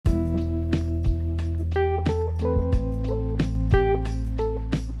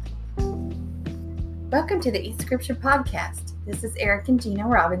Welcome to the Eat Scripture Podcast. This is Eric and Gina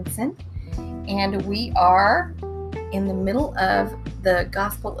Robinson, and we are in the middle of the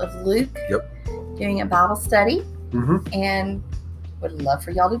Gospel of Luke, doing a Bible study, and would love for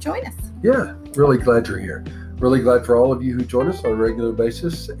y'all to join us. Yeah, really glad you're here. Really glad for all of you who join us on a regular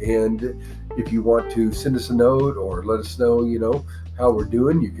basis. And if you want to send us a note or let us know, how we're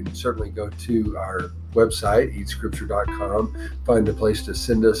doing, you can certainly go to our website, eatscripture.com, find a place to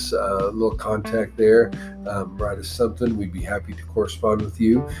send us a little contact there, write us something. We'd be happy to correspond with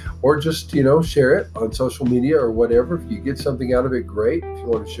you, or just, share it on social media or whatever. If you get something out of it, great. If you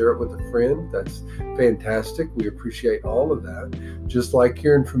want to share it with a friend, that's fantastic. We appreciate all of that. Just like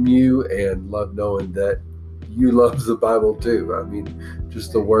hearing from you and love knowing that you love the Bible too. I mean,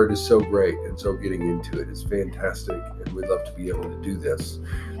 just the word is so great, and so getting into it is fantastic, and we'd love to be able to do this.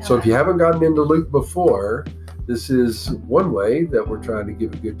 Yeah. So if you haven't gotten into Luke before, this is one way that we're trying to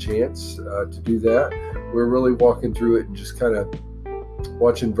give a good chance to do that. We're really walking through it and just kind of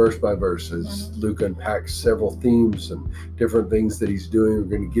watching verse by verse as Luke unpacks several themes and different things that he's doing.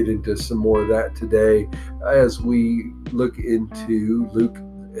 We're going to get into some more of that today as we look into Luke,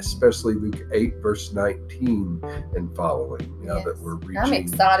 especially Luke 8, verse 19 and following, now that we're reaching. I'm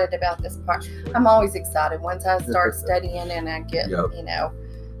excited about this part. I'm always excited. Once I start studying and I get,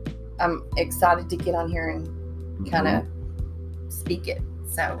 I'm excited to get on here and kind of speak it.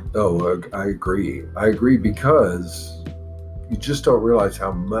 So. Oh, I agree. I agree, because you just don't realize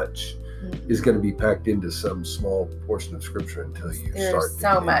how much is going to be packed into some small portion of Scripture until you start. There's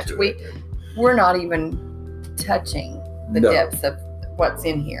so much. We're not even touching the depths of what's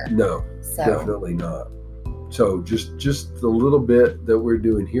in here. No, definitely not. So just the little bit that we're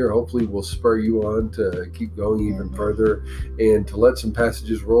doing here hopefully will spur you on to keep going even further, and to let some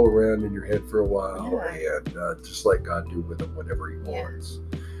passages roll around in your head for a while, and just let God do with them whatever he wants.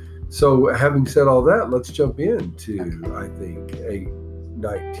 So having said all that, let's jump into, I think,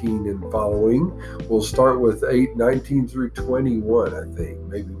 8:19 and following. We'll start with 8:19 through 21, I think.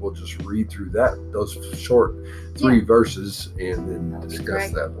 Maybe we'll just read through those short three verses, and then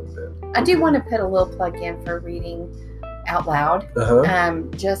discuss that a little bit. I do want to put a little plug in for reading out loud.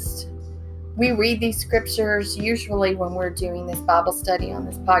 We read these scriptures usually when we're doing this Bible study on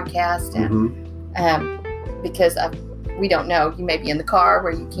this podcast, and because we don't know, you may be in the car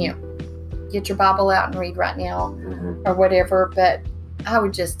where you can't get your Bible out and read right now or whatever, but I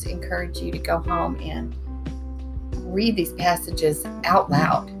would just encourage you to go home and read these passages out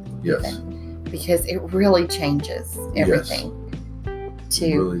loud. Yes. Because it really changes everything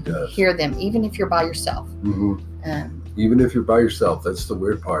to hear them, even if you're by yourself. Even if you're by yourself, that's the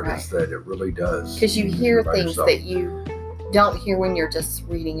weird part, is that it really does. Because you hear things that you don't hear when you're just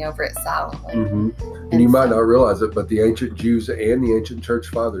reading over it silently. And you might not realize it, but the ancient Jews and the ancient church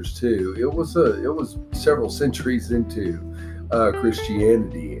fathers too, it was several centuries into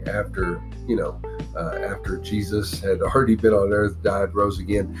Christianity, after Jesus had already been on earth, died, rose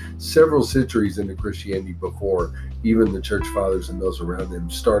again, several centuries into Christianity before even the church fathers and those around them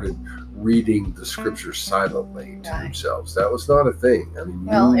started reading the scriptures silently to themselves. That was not a thing. I mean,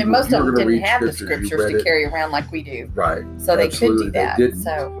 and most of them didn't have the scriptures to carry around like we do. Right. So they could do that.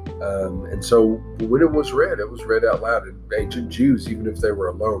 And so when it was read out loud. And ancient Jews, even if they were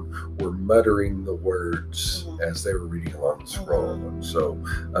alone, were muttering the words as they were reading along the scroll. And so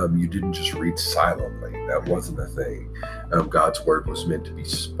you didn't just read silently. That wasn't a thing. God's word was meant to be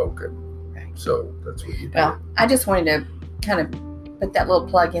spoken. So that's what you did. Well, I just wanted to kind of put that little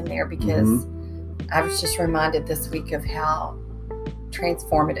plug in there, because I was just reminded this week of how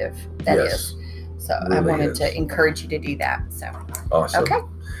transformative that is. So really, I wanted to encourage you to do that. So awesome. Okay.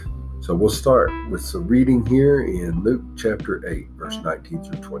 So we'll start with some reading here in Luke chapter 8, verse 19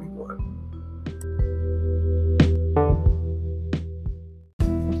 through 21.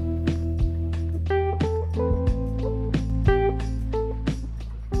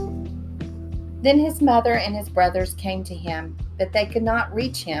 Then his mother and his brothers came to him, but they could not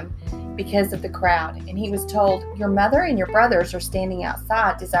reach him because of the crowd. And he was told, "Your mother and your brothers are standing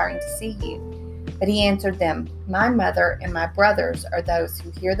outside desiring to see you." But he answered them, "My mother and my brothers are those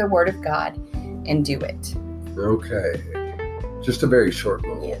who hear the word of God and do it." Okay. Just a very short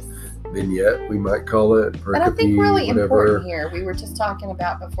little vignette, we might call it. But I think really important here, we were just talking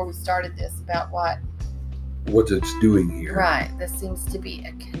about before we started this, about what it's doing here. Right. This seems to be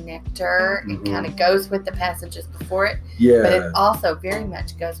a connector. It kind of goes with the passages before it. Yeah. But it also very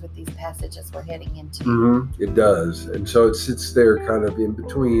much goes with these passages we're heading into. It does. And so it sits there kind of in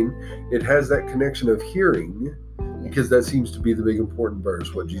between. It has that connection of hearing, because that seems to be the big important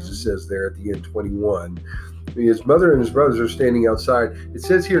verse, what Jesus says there at the end, 21. His mother and his brothers are standing outside. It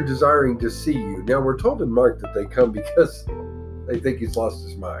says here, desiring to see you. Now, we're told in Mark that they come because they think he's lost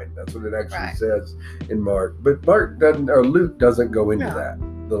his mind. That's what it actually says in Mark. But Luke doesn't go into that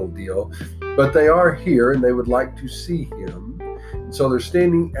little deal. But they are here, and they would like to see him. And so they're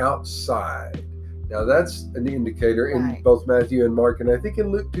standing outside. Now, that's an indicator in both Matthew and Mark, and I think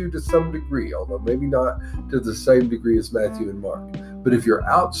in Luke too to some degree, although maybe not to the same degree as Matthew and Mark. But if you're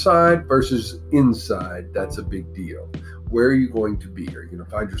outside versus inside, that's a big deal. Where are you going to be? Are you going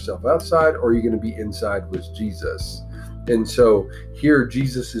to find yourself outside, or are you going to be inside with Jesus? And so here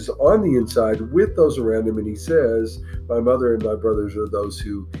Jesus is on the inside with those around him, and he says, my mother and my brothers are those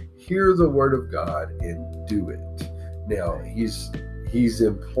who hear the word of God and do it. Now, he's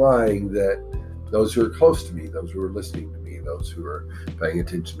implying that those who are close to me, those who are listening to me, those who are paying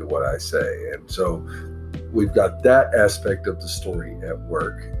attention to what I say. And so we've got that aspect of the story at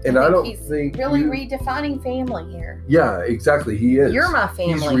work. And I don't think really redefining family here. Yeah, exactly. He is. You're my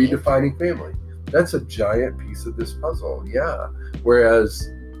family. He's redefining family. That's a giant piece of this puzzle. Yeah. Whereas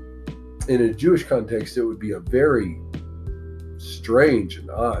in a Jewish context, it would be a very strange and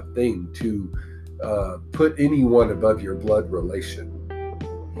odd thing to put anyone above your blood relation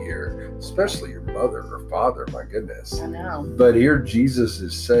here, especially your mother or father. My goodness. I know. But here Jesus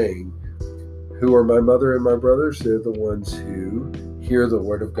is saying, who are my mother and my brothers? They're the ones who hear the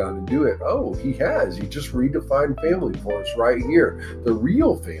word of God and do it. Oh, he just redefined family for us right here. The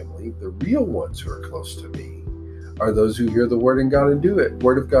real family, the real ones who are close to me, are those who hear the word of God and do it.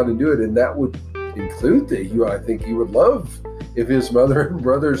 And that would include I think he would love if his mother and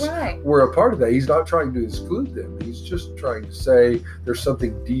brothers were a part of that. He's not trying to exclude them. He's just trying to say there's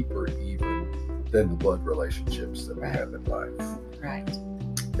something deeper even than the blood relationships that we have in life. Right.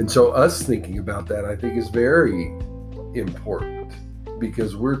 And so us thinking about that, I think, is very important,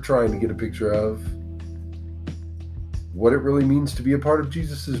 because we're trying to get a picture of what it really means to be a part of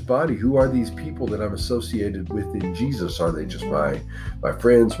Jesus's body. Who are these people that I'm associated with in Jesus? Are they just my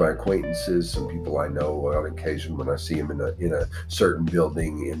friends, my acquaintances, some people I know on occasion when I see them in a certain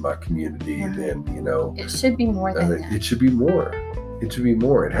building in my community? Then, it should be more than that. It should be more. It should be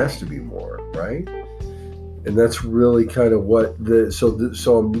more. It has to be more, right? And that's really kind of what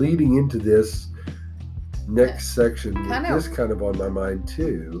so I'm leading into this next section with this kind of on my mind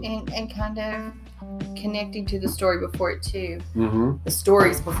too. And kind of connecting to the story before it too. Mm-hmm. The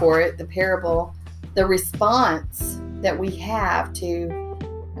stories before it, the parable, the response that we have to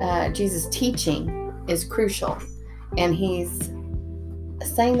Jesus' teaching is crucial. And he's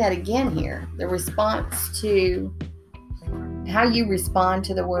saying that again here. The response to how you respond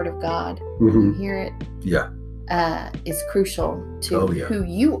to the word of God, when you hear it, is crucial to who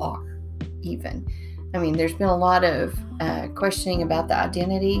you are, even. I mean, there's been a lot of questioning about the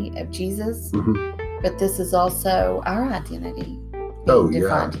identity of Jesus, but this is also our identity being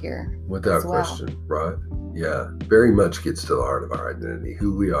defined here. Without question, right? Yeah, very much gets to the heart of our identity.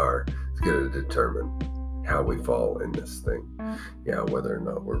 Who we are is going to determine how we fall in this thing. Yeah, whether or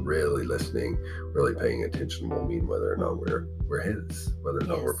not we're really listening, really paying attention will mean whether or not we're his, whether or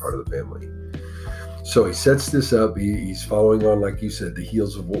not we're part of the family. So he sets this up. He's following on, like you said, the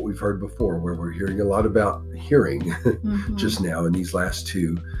heels of what we've heard before, where we're hearing a lot about hearing just now in these last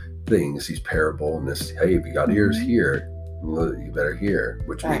two things, these parable and this, hey, if you got ears, hear, you better hear,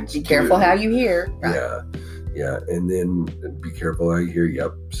 which means be careful how you hear. Yeah. And then be careful how you hear.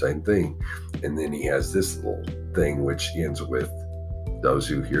 Yep, same thing. And then he has this little thing which ends with those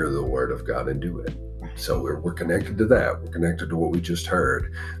who hear the word of God and do it. So we're connected to that. We're connected to what we just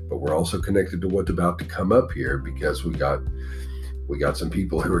heard, but we're also connected to what's about to come up here, because we got some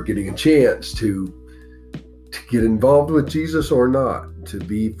people who are getting a chance to get involved with Jesus or not, to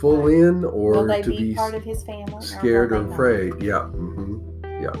be full in or to be part of his family, scared or afraid. Yeah.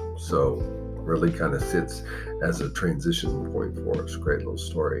 So really kind of sits as a transition point for us. Great little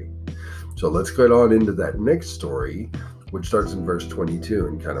story. So let's get on into that next story, which starts in verse 22,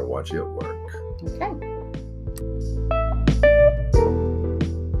 and kind of watch it work. Okay.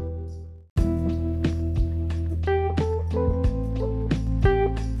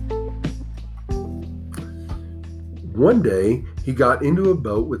 One day he got into a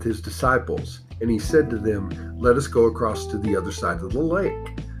boat with his disciples, and he said to them, "Let us go across to the other side of the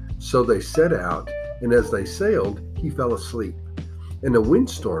lake." So they set out, and as they sailed, he fell asleep. And a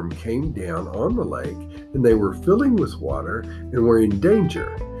windstorm came down on the lake, and they were filling with water and were in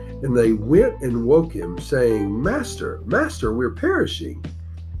danger. And they went and woke him, saying, Master, Master, we're perishing.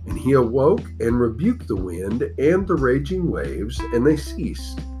 And he awoke and rebuked the wind and the raging waves, and they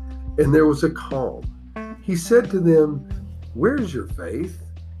ceased. And there was a calm. He said to them, Where is your faith?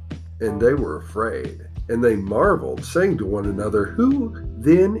 And they were afraid And they marveled, saying to one another, "Who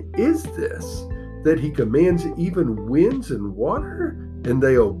then is this, that he commands even winds and water, and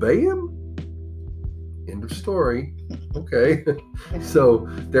they obey him?" End of story. Okay. So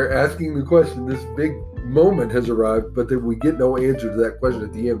they're asking the question. This big moment has arrived, but then we get no answer to that question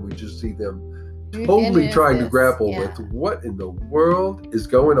at the end. We just see them totally trying to grapple with what in the world is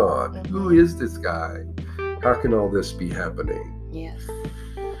going on. Mm-hmm. Who is this guy? How can all this be happening? Yes.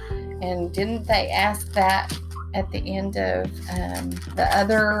 And didn't they ask that at the end of the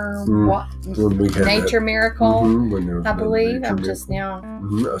other nature miracle? Mm-hmm. I believe I'm just now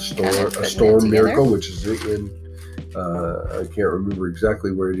a storm miracle, which is in I can't remember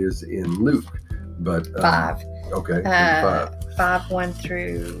exactly where it is in Luke, but 5. Okay, 5 1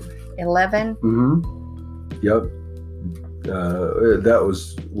 through 11. Mm-hmm. Yep. That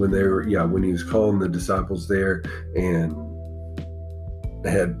was when when he was calling the disciples there and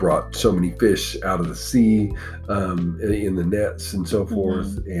had brought so many fish out of the sea in the nets and so forth.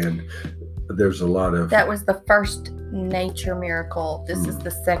 Mm-hmm. And there's a lot of... That was the first nature miracle. This is the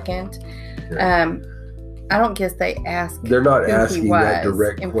second. Yeah. I don't guess they asked. They're not asking that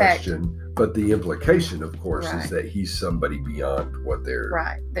direct question. But the implication, of course, is that he's somebody beyond what they're...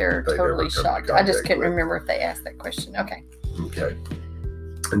 Right. They're totally shocked. I just couldn't remember if they asked that question. Okay.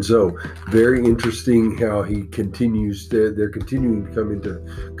 And so, very interesting how he continues they're continuing to come into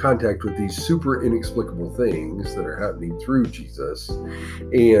contact with these super inexplicable things that are happening through Jesus.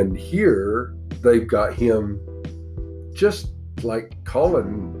 And here, they've got him just like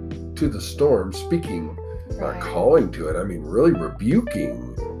calling to the storm, speaking, not calling to it. I mean, really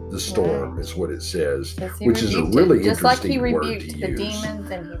rebuking the storm is what it says, which is a really just interesting word to use. Just like he rebuked the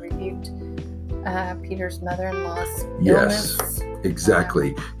demons and he rebuked Peter's mother-in-law's illness. Yes,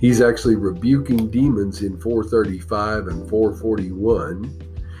 exactly. He's actually rebuking demons in 4:35 and 4:41.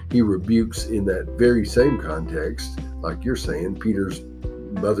 He rebukes in that very same context, like you're saying, Peter's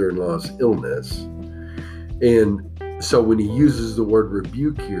mother-in-law's illness. And so when he uses the word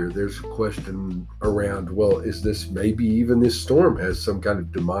rebuke here, there's a question around, well, is this maybe even this storm has some kind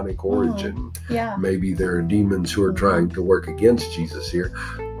of demonic origin? Yeah. Maybe there are demons who are trying to work against Jesus here.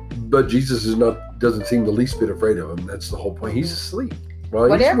 But Jesus doesn't seem the least bit afraid of him. That's the whole point. He's asleep. Well,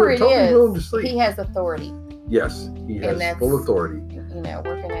 whatever it is, he has authority. Yes, he has full authority.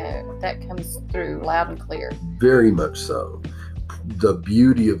 That comes through loud and clear. Very much so. The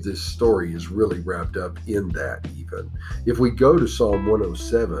beauty of this story is really wrapped up in that even. If we go to Psalm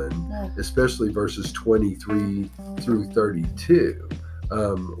 107, especially verses 23 through 32,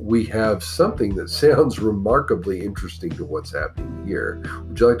 we have something that sounds remarkably interesting to what's happening here.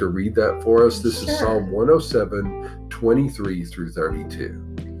 Would you like to read that for us? This is Psalm 107, 23 through 32.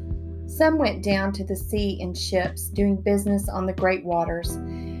 Some went down to the sea in ships, doing business on the great waters.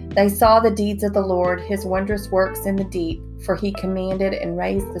 They saw the deeds of the Lord, his wondrous works in the deep, for he commanded and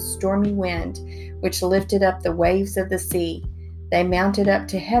raised the stormy wind, which lifted up the waves of the sea. They mounted up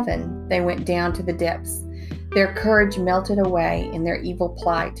to heaven, they went down to the depths. Their courage melted away in their evil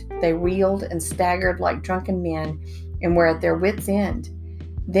plight. They reeled and staggered like drunken men and were at their wits' end.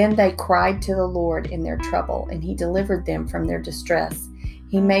 Then they cried to the Lord in their trouble, and he delivered them from their distress.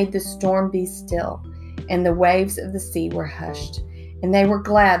 He made the storm be still, and the waves of the sea were hushed. And they were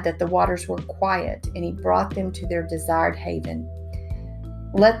glad that the waters were quiet, and he brought them to their desired haven.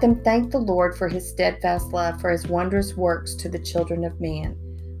 Let them thank the Lord for his steadfast love, for his wondrous works to the children of man.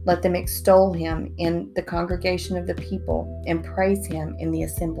 Let them extol him in the congregation of the people, and praise him in the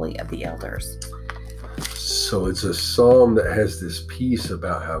assembly of the elders. So it's a psalm that has this piece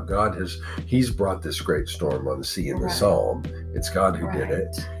about how he's brought this great storm on the sea in the psalm. It's God who did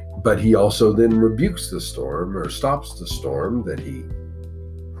it. But he also then rebukes the storm or stops the storm that he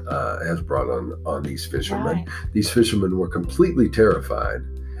has brought on these fishermen. Right. These fishermen were completely terrified.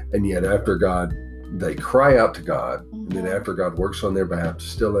 And yet after they cry out to God. Mm-hmm. And then after God works on their behalf to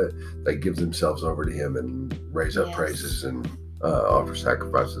still it, they give themselves over to him and raise up praises and offer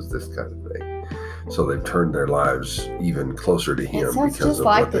sacrifices, this kind of thing. So they've turned their lives even closer to him because of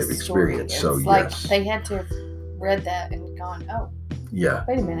what they've experienced. So they had to have read that and gone, yeah.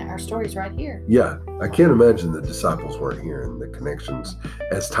 Wait a minute, our story's right here. Yeah, I can't imagine the disciples weren't hearing the connections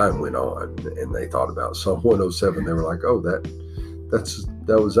as time went on, and they thought about Psalm 107. They were like, "Oh, that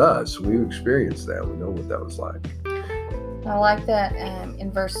was us. We experienced that. We know what that was like." I like that in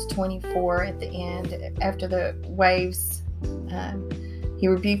verse 24 at the end, after the waves, he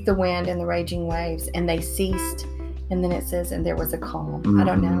rebuked the wind and the raging waves, and they ceased. And then it says, "And there was a calm." Mm-hmm. I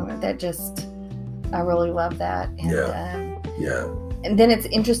don't know. I really love that. And, yeah. And then it's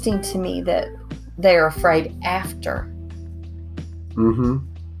interesting to me that they are afraid after. Mm-hmm.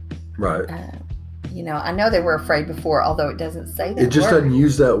 Right. I know they were afraid before, although it doesn't say that. It just word. doesn't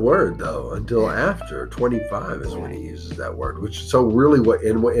use that word though until after 25 is when he uses that word. Which so really what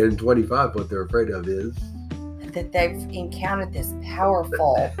in 25 what they're afraid of is that they've encountered this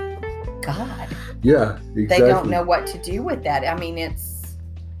powerful God. Yeah, exactly. They don't know what to do with that. I mean,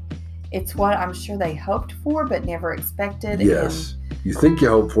 it's what I'm sure they hoped for but never expected. Yes. You think you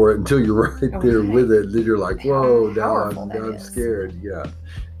hope for it until you're right there with it. Then you're like, whoa, now I'm scared. Yeah.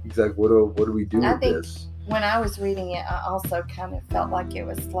 Exactly. What do we do with this? When I was reading it, I also kind of felt like it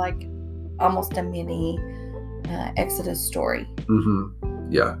was like almost a mini Exodus story.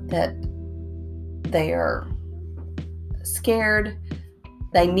 Mm-hmm. Yeah. That they are scared.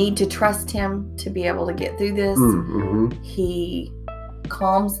 They need to trust him to be able to get through this. Mm-hmm. He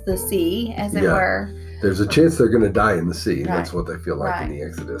calms the sea, as it were. There's a chance they're going to die in the sea. Right. That's what they feel like in the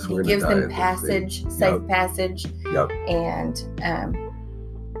Exodus. He gives them passage, safe passage. Yep. And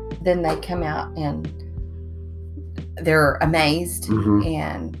then they come out and they're amazed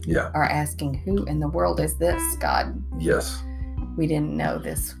and are asking, who in the world is this, God? Yes. We didn't know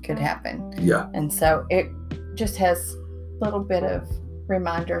this could happen. Yeah. And so it just has a little bit of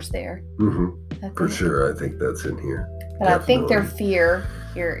reminders there. Mm-hmm. For sure. I think that's in here. But definitely. I think their fear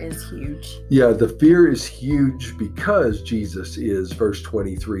here is huge. Yeah, the fear is huge because Jesus is, verse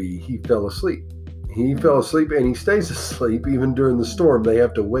 23, he fell asleep. He fell asleep and he stays asleep even during the storm. They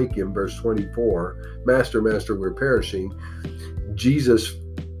have to wake him. Verse 24, Master, Master, we're perishing. Jesus,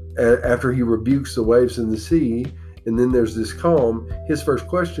 after he rebukes the waves in the sea, and then there's this calm, his first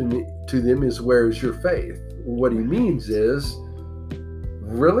question to them is, where is your faith? What he means is,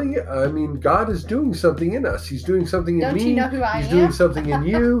 really? I mean, God is doing something in us. He's doing something in me. Don't you know who I am? He's doing something in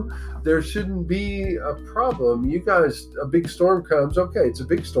you. There shouldn't be a problem. You guys, a big storm comes. Okay, it's a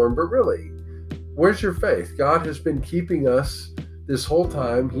big storm, but really, where's your faith? God has been keeping us this whole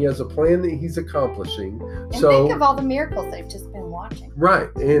time. He has a plan that he's accomplishing. And think of all the miracles they've just been watching.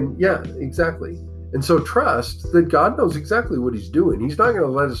 Right. And yeah, exactly. And so trust that God knows exactly what he's doing. He's not going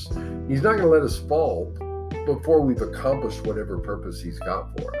to let us fall before we've accomplished whatever purpose he's got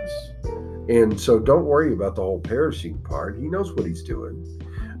for us. And so don't worry about the whole perishing part. He knows what he's doing.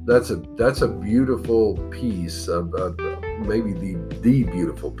 That's a beautiful piece of maybe the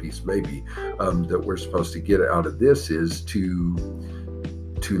beautiful piece that we're supposed to get out of this is to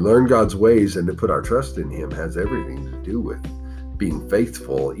learn God's ways and to put our trust in him has everything to do with being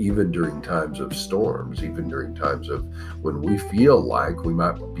faithful, even during times of storms, even during times of when we feel like we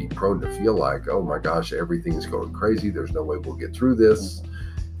might be prone to feel like, oh my gosh, everything's going crazy. There's no way we'll get through this.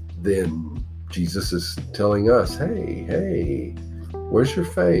 Then Jesus is telling us, hey, where's your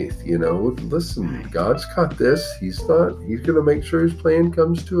faith? Listen, God's got this. He's going to make sure his plan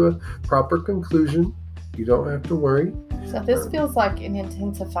comes to a proper conclusion. You don't have to worry. So this feels like an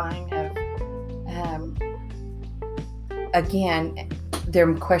intensifying of, again,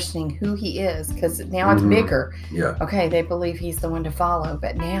 they're questioning who he is because now it's bigger. Yeah. Okay, they believe he's the one to follow,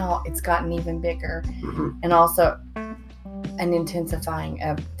 but now it's gotten even bigger. And also an intensifying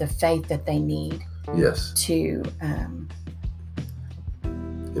of the faith that they need. Yes. To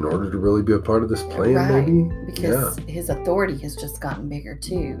in order to really be a part of this plan, maybe? Because his authority has just gotten bigger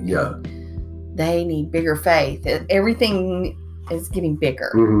too. Yeah. They need bigger faith. Everything is getting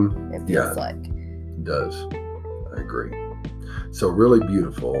bigger. It feels like. It does. I agree. So really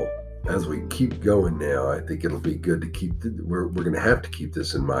beautiful. As we keep going now, I think it'll be good to keep, we're going to have to keep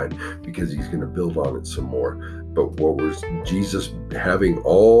this in mind because he's going to build on it some more. But Jesus having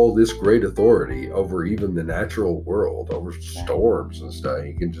all this great authority over even the natural world, over storms and stuff,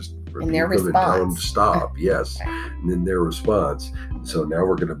 he can just rebuke them and tell them to stop. Yes. And then their response. So now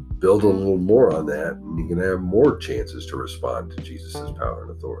we're going to build a little more on that, and you're going to have more chances to respond to Jesus' power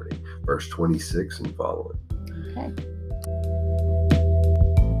and authority. Verse 26 and following. Okay.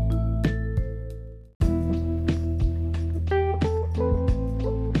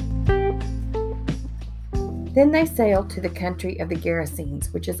 Then they sailed to the country of the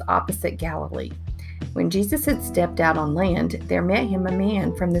Gerasenes, which is opposite Galilee. When Jesus had stepped out on land, there met him a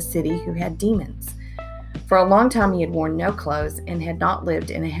man from the city who had demons. For a long time he had worn no clothes and had not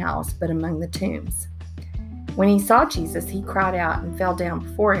lived in a house but among the tombs. When he saw Jesus, he cried out and fell down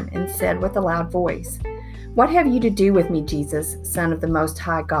before him and said with a loud voice, "What have you to do with me, Jesus, Son of the Most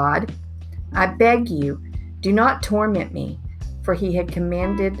High God? I beg you, do not torment me." For he had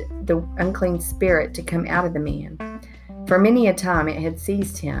commanded the unclean spirit to come out of the man. For many a time it had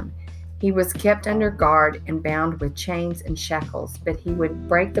seized him. He was kept under guard and bound with chains and shackles, but he would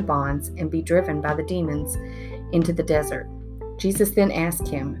break the bonds and be driven by the demons into the desert. Jesus then asked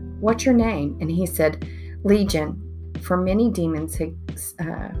him, "What's your name?" And he said, "Legion," for many demons had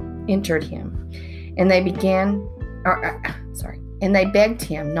entered him. And they begged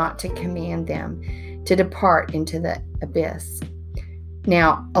him not to command them to depart into the abyss.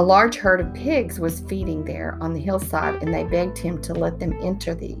 Now, a large herd of pigs was feeding there on the hillside, and they begged him to let them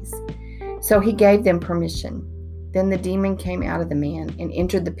enter these. So he gave them permission. Then the demon came out of the man and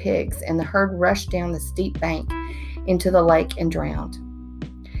entered the pigs, and the herd rushed down the steep bank into the lake and drowned.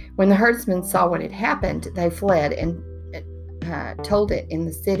 When the herdsmen saw what had happened, they fled and told it in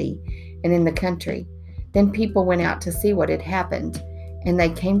the city and in the country. Then people went out to see what had happened, and they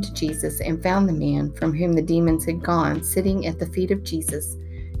came to Jesus and found the man from whom the demons had gone sitting at the feet of Jesus,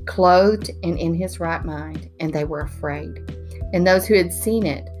 clothed and in his right mind, and they were afraid. And those who had seen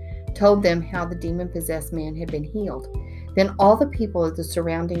it told them how the demon-possessed man had been healed. Then all the people of the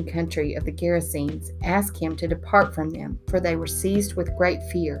surrounding country of the Gerasenes asked him to depart from them, for they were seized with great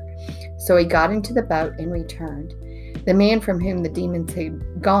fear. So he got into the boat and returned. The man from whom the demons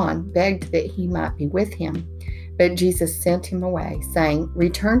had gone begged that he might be with him, but Jesus sent him away, saying,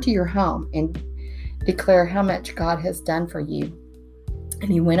 "Return to your home and declare how much God has done for you." And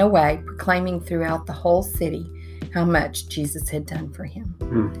he went away, proclaiming throughout the whole city how much Jesus had done for him.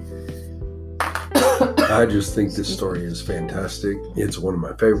 I just think this story is fantastic. It's one of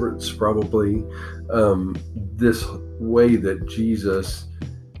my favorites, probably. This way that Jesus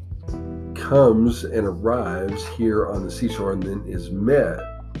comes and arrives here on the seashore and then is met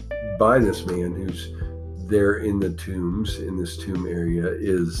by this man who's there in the tombs, in this tomb area,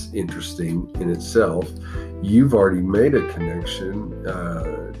 is interesting in itself. You've already made a connection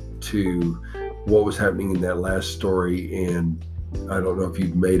to what was happening in that last story, and I don't know if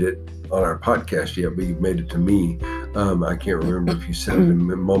you've made it on our podcast yet, but you've made it to me. I can't remember if you said it a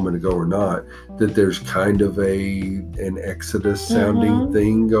moment ago or not, that there's kind of an Exodus sounding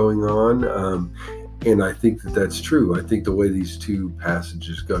thing going on. And I think that that's true. I think the way these two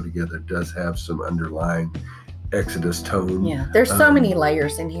passages go together does have some underlying Exodus tone. Yeah, there's so many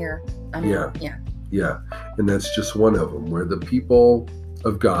layers in here. Yeah. And that's just one of them, where the people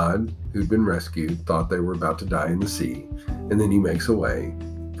of God who'd been rescued thought they were about to die in the sea. And then he makes a way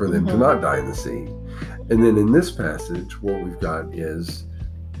for them to not die in the sea. And then in this passage, what we've got is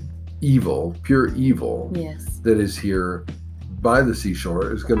evil, pure evil, that is here by the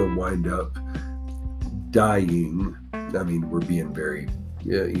seashore is going to wind up dying. I mean, we're being very,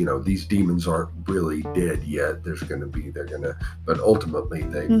 these demons aren't really dead yet. But ultimately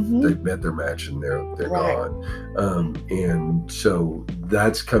they've met their match and they're gone. And so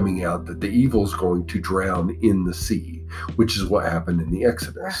that's coming out that the evil's going to drown in the sea, which is what happened in the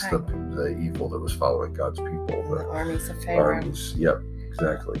Exodus, the evil that was following God's people. The armies of Pharaoh. Yep,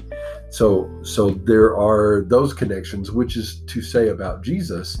 exactly. So there are those connections, which is to say about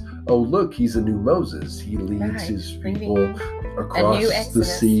Jesus, oh, look, he's a new Moses. He leads his people across the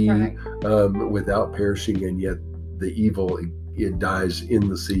sea without perishing, and yet the evil, it dies in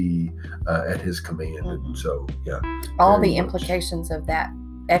the sea at his command. And so, all the implications of that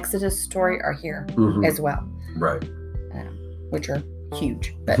Exodus story are here as well. Right. Which are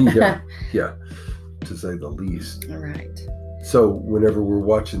huge. But yeah, to say the least. All right. So whenever we're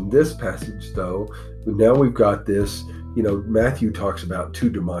watching this passage, though, now we've got this, Matthew talks about two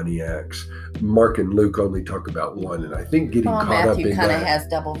demoniacs. Mark and Luke only talk about one, and I think getting caught up in that. Matthew kind of has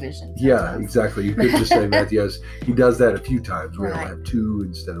double vision. Yeah, exactly. You could just say Matthew he does that a few times, where he'll have two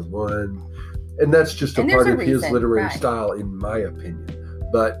instead of one. And that's just a part of his literary style, in my opinion.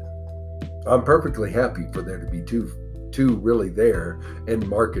 But I'm perfectly happy for there to be two really there, and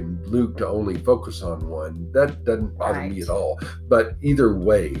Mark and Luke to only focus on one. That doesn't bother me at all. But either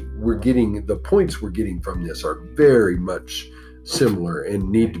way, the points we're getting from this are very much similar and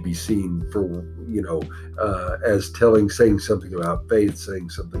need to be seen for, as saying something about faith, saying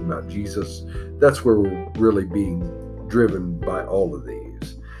something about Jesus. That's where we're really being driven by all of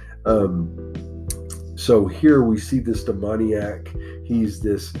these. So here we see this demoniac. He's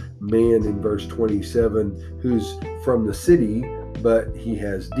this man in verse 27 who's from the city, but he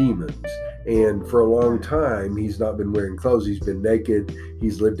has demons. And for a long time, he's not been wearing clothes. He's been naked.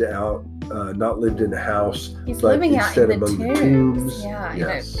 He's lived out, not lived in a house. He's but living out in among the tombs. Yeah, in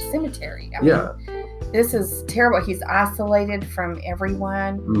a cemetery. I mean, this is terrible. He's isolated from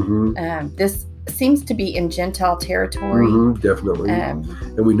everyone. This seems to be in Gentile territory. Definitely.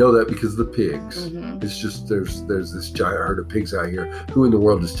 And we know that because of the pigs. It's just there's this giant herd of pigs out here. Who in the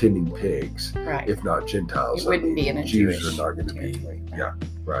world is tending pigs? If not Gentiles. It wouldn't be in a Jews Jewish are not going to territory. be. Yeah,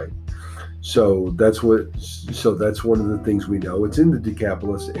 right. So that's one of the things we know. It's in the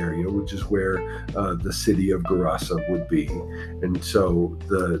Decapolis area, which is where the city of Gerasa would be. And so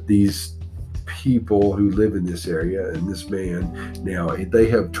these people who live in this area, and this man, now they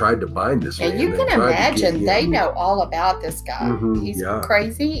have tried to bind this man. And you can imagine they know all about this guy. He's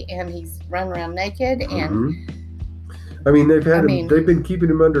crazy, and he's running around naked, and I mean, they've been keeping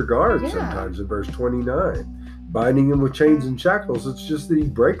him under guard sometimes in verse 29, binding him with chains and shackles. It's just that he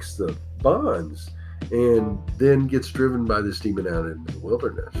breaks the bonds and then gets driven by this demon out into the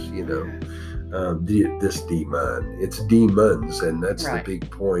wilderness, this demon. It's demons, and that's the big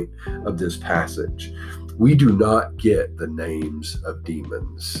point of this passage. We do not get the names of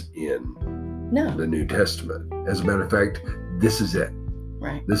demons in the New Testament. As a matter of fact, this is it.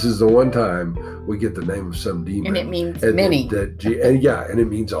 Right. This is the one time we get the name of some demon. And it means many. And it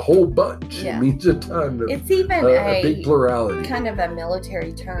means a whole bunch. Yeah. It means a ton of, it's even a big plurality. Kind of a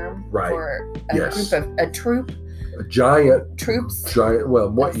military term for a troop. A giant. Troops. Giant,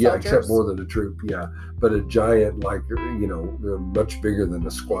 well, soldiers. Except more than a troop, but a giant, like, much bigger than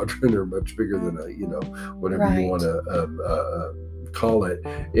a squadron, or much bigger than whatever you want to call it.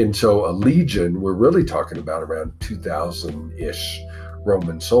 And so a legion, we're really talking about around 2,000-ish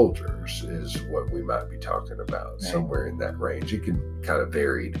Roman soldiers is what we might be talking about, somewhere in that range. It can kind of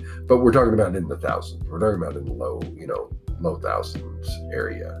varied, but we're talking about in the thousands. We're talking about in the low thousands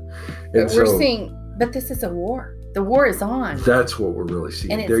area. And but this is a war. The war is on. That's what we're really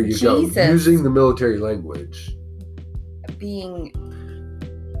seeing. And there you go. Using the military language. Being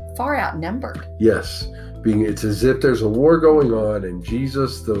far outnumbered. Yes. It's as if there's a war going on, and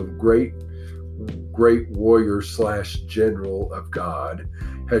Jesus, the great warrior / general of God,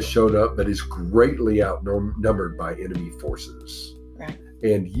 has shown up, but is greatly outnumbered by enemy forces. Right.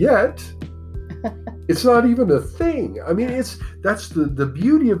 And yet, it's not even a thing. I mean, that's the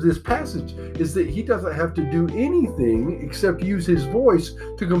beauty of this passage, is that he doesn't have to do anything except use his voice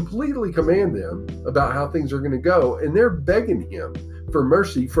to completely command them about how things are going to go. And they're begging him for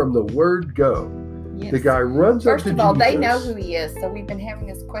mercy from the word go. Yes. The guy runs up to Jesus. First of all, they know who he is. So we've been having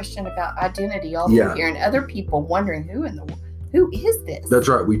this question about identity all through here, and other people wondering who is this? That's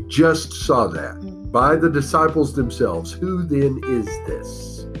right. We just saw that by the disciples themselves. Who then is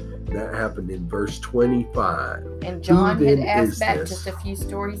this? That happened in verse 25. And John had asked back just a few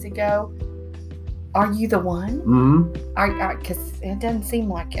stories ago, are you the one? Mm-hmm. Because it doesn't seem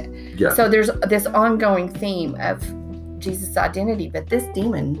like it. Yeah. So there's this ongoing theme of Jesus' identity, but these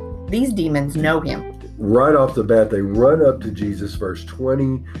demons know him. Right off the bat, they run up to Jesus, verse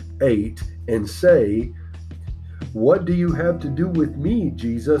 28, and say, "What do you have to do with me,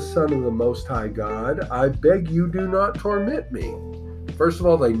 Jesus, Son of the Most High God? I beg you, do not torment me." First of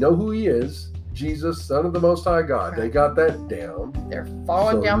all, they know who he is, Jesus, Son of the Most High God. Right. They got that down. They're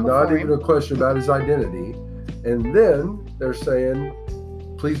falling down before him. Not even a question about his identity. And then they're saying,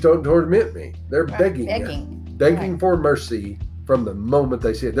 "Please don't torment me." They're begging for mercy from the moment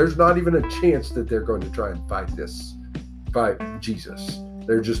they see it. There's not even a chance that they're going to try and fight Jesus.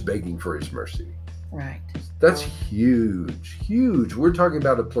 They're just begging for his mercy. Right. That's huge. We're talking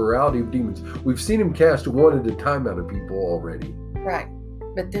about a plurality of demons. We've seen him cast one at a time out of people already. Right.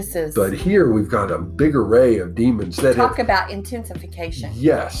 But here we've got a big array of demons that talk about intensification.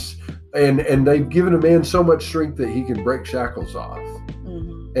 Yes. And they've given a man so much strength that he can break shackles off.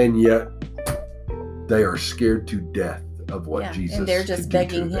 Mm-hmm. And yet they are scared to death of what Jesus and they're just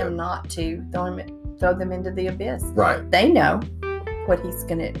begging him not to throw them into the abyss. Right. They know what he's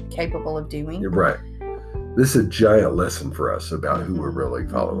capable of doing. You're right. This is a giant lesson for us about who we're really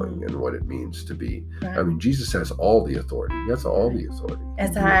following and what it means to be. Right. I mean, Jesus has all the authority. He has all the authority.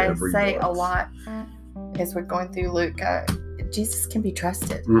 As I say a lot as we're going through Luke, Jesus can be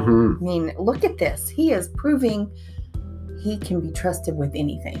trusted. Mm-hmm. I mean, look at this. He is proving he can be trusted with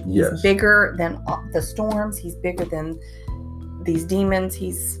anything. He's bigger than the storms. He's bigger than these demons.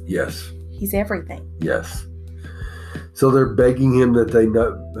 He's everything. Yes. So they're begging him that they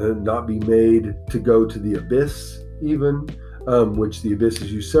not be made to go to the abyss, even, which the abyss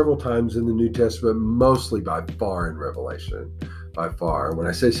is used several times in the New Testament, mostly by far in Revelation. By far. When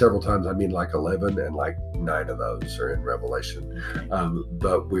I say several times, I mean like 11, and like 9 of those are in Revelation.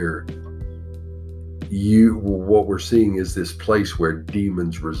 But what we're seeing is this place where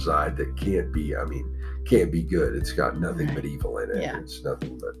demons reside that can't be good. It's got nothing but evil in it. Yeah. It's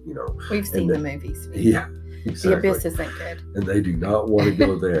nothing but, We've seen the movies. Yeah, exactly. The abyss isn't good. And they do not want to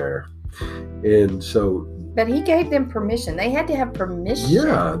go there. And so... But he gave them permission. They had to have permission.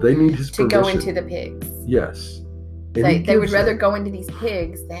 Yeah, they need his permission. To go into the pigs. Yes. They would rather go into these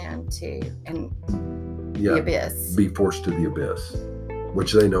pigs than the abyss. Be forced to the abyss,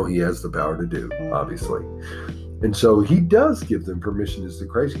 which they know he has the power to do, obviously. And so he does give them permission, is the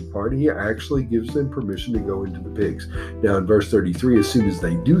crazy part. He actually gives them permission to go into the pigs. Now in verse 33, as soon as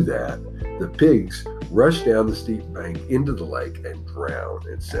they do that, The pigs rush down the steep bank into the lake and drown,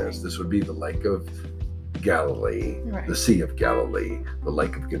 it says. This would be the Lake of Galilee, Right. the Sea of Galilee, the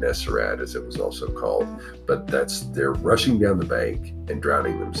Lake of Gennesaret, as it was also called. But they're rushing down the bank and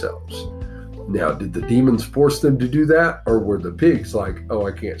drowning themselves. Now, did the demons force them to do that? Or were the pigs like, oh,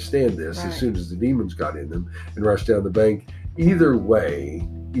 I can't stand this, Right. as soon as the demons got in them and rushed down the bank? Either way,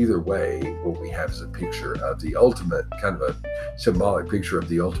 what we have is a picture of the ultimate, kind of a symbolic picture of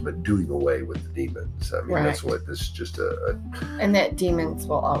the ultimate doing away with the demons. I mean, Right. that's what this is just And that demons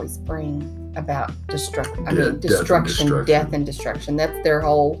will always bring about destruction. destruction. Death and destruction. That's their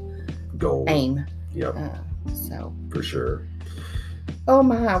whole goal. aim. Yep, So, for sure. oh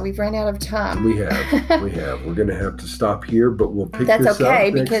my, we've run out of time. We have. We're going to have to stop here, but we'll pick That's this okay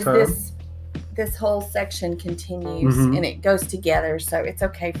up next because time. this whole section continues Mhm. and it goes together, so it's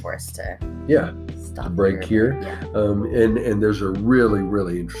okay for us to Yeah, stop break here. Yeah. And there's a really,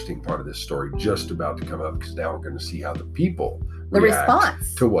 really interesting part of this story just about to come up, because now we're going to see how the people The react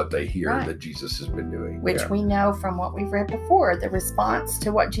response, to what they hear Right. that Jesus has been doing. which Yeah. we know from what we've read before, the response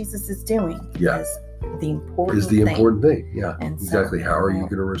to what Jesus is doing Yeah. is the important is the thing. important thing. Yeah, And so exactly. How are you we'll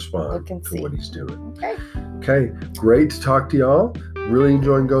going to respond look and to see. what he's doing? Okay. Okay, great to talk to y'all. Really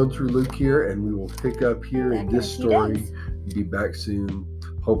enjoying going through Luke here, and we will pick up here Back in in a this few story. days. Be back soon.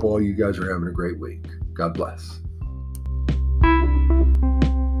 Hope all you guys are having a great week. God bless.